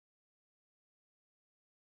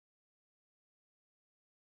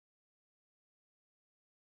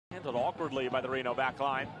Handled awkwardly by the Reno back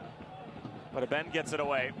line, but Ben gets it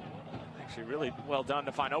away. Actually really well done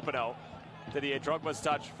to find Opino. Didier Drogba's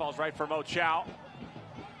touch falls right for Mo Thiaw.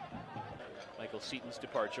 Michael Seaton's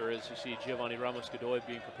departure as you see Giovanni Ramos-Godoy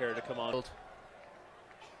being prepared to come on.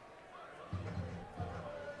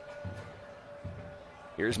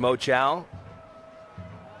 Here's Mo Thiaw.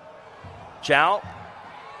 Thiaw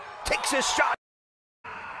takes his shot.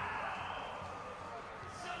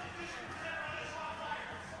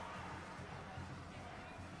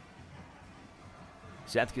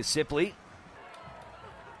 Seth Kasipli.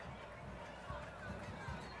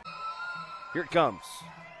 Here it comes.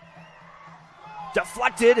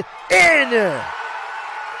 Deflected in.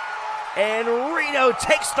 And Reno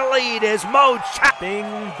takes the lead as Mo Thiaw. Bing,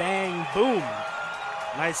 bang, boom.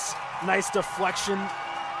 Nice deflection,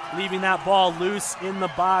 leaving that ball loose in the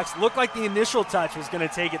box. Looked like the initial touch was going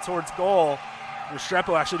to take it towards goal.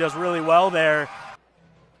 Restrepo actually does really well there.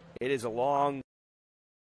 It is a long,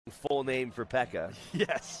 full name for Pekka.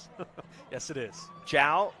 Yes. Yes, it is.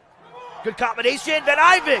 Thiaw. Good combination. Van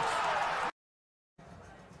Ivik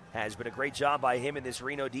has been a great job by him in this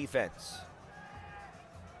Reno defense.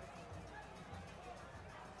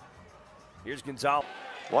 Here's Gonzalez.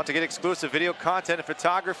 Want to get exclusive video content and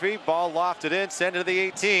photography? Ball lofted in, send it to the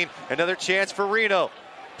 18. Another chance for Reno.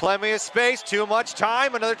 Plenty of space, too much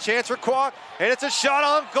time. Another chance for Kwok, and it's a shot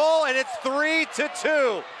on goal, and it's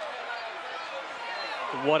 3-2.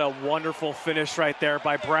 What a wonderful finish right there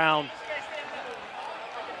by Brown.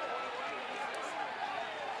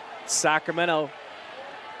 Sacramento,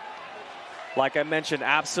 like I mentioned,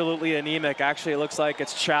 absolutely anemic. Actually, it looks like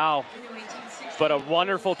it's Thiaw. But a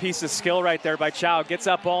wonderful piece of skill right there by Thiaw. Gets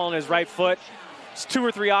that ball on his right foot. It's 2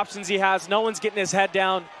 or 3 options he has. No one's getting his head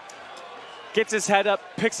down. Gets his head up,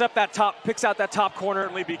 picks out that top corner.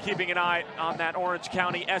 We'll be keeping an eye on that Orange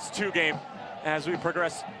County S2 game as we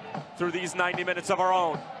progress through these 90 minutes of our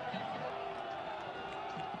own.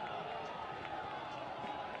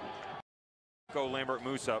 Go Lambert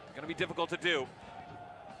Musa. Going to be difficult to do.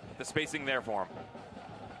 The spacing there for him.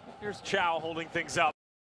 Here's Thiaw holding things up.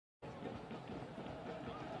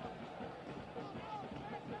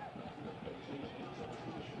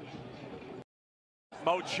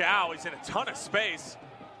 Mo Thiaw, he's in a ton of space.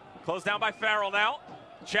 Closed down by Farrell now.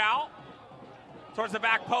 Thiaw towards the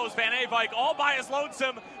back post. Van Avik all by his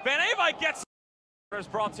lonesome. Van Avik gets is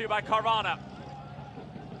brought to you by Carvana.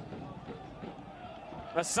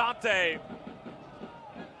 Asante.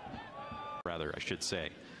 Rather, I should say.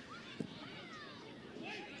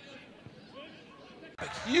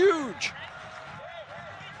 Huge.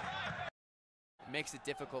 It makes it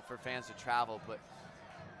difficult for fans to travel, but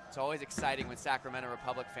it's always exciting when Sacramento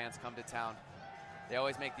Republic fans come to town. They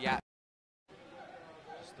always make the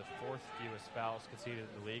Just the 4th fewest fouls conceded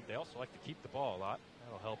in the league. They also like to keep the ball a lot.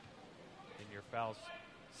 That'll help in your fouls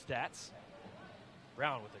stats.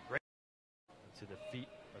 Brown with a great to the feet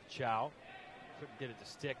of Thiaw. Couldn't get it to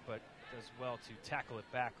stick, but does well to tackle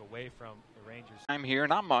it back away from the Rangers. I'm here,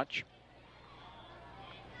 not much.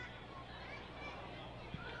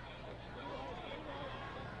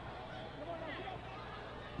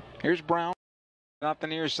 Here's Brown off the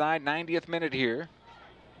near side, 90th minute here.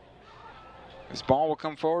 This ball will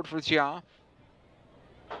come forward for Thiaw.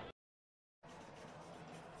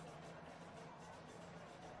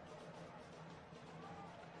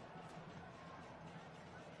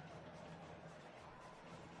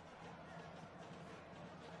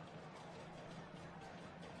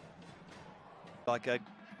 Like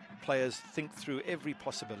players think through every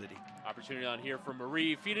possibility. Opportunity on here for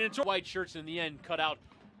Marie. Feed it into white shirts in the end, cut out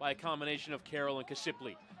by a combination of Carroll and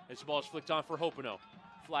Kasipli. As the ball is flicked on for Hopino.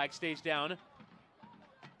 Flag stays down.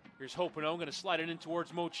 Here's Hopino, going to slide it in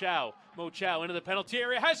towards Mo Thiaw. Mo Thiaw into the penalty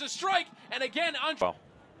area, has a strike, and again on. Well,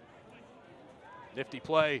 nifty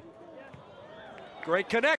play. Great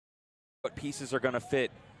connect. What pieces are going to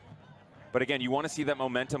fit. But again, you want to see that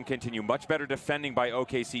momentum continue. Much better defending by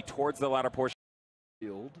OKC towards the latter portion.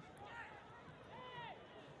 Field.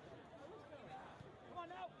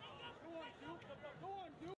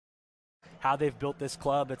 How they've built this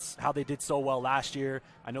club, it's how they did so well last year.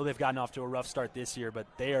 I know they've gotten off to a rough start this year, but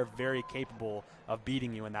they are very capable of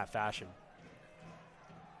beating you in that fashion.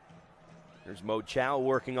 There's Mo Thiaw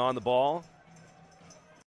working on the ball.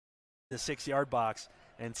 The 6-yard box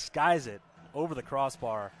and skies it over the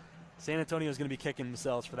crossbar. San Antonio is going to be kicking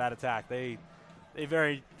themselves for that attack. They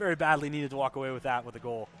very, very badly needed to walk away with that with a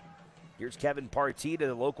goal. Here's Kevin Partita,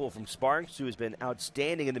 the local from Sparks, who has been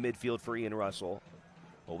outstanding in the midfield for Ian Russell.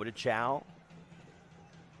 Over to Thiaw.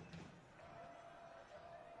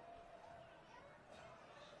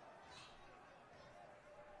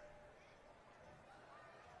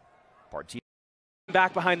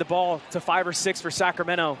 Back behind the ball to 5 or 6 for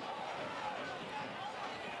Sacramento.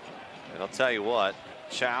 And I'll tell you what,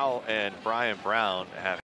 Chow and Brian Brown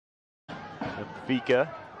have. Vika.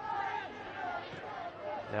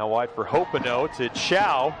 Now wide for Hopino to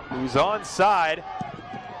Chow, who's onside.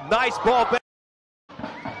 Nice ball back.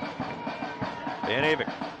 Van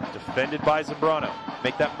Avik, defended by Zambrano.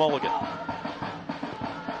 Make that mulligan.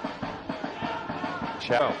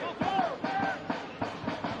 Chow.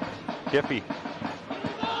 Giffey.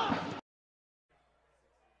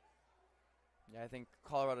 Yeah, I think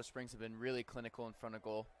Colorado Springs have been really clinical in front of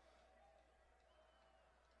goal.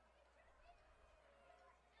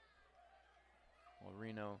 Well,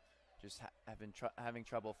 Reno just having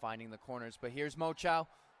trouble finding the corners. But here's Mo Thiaw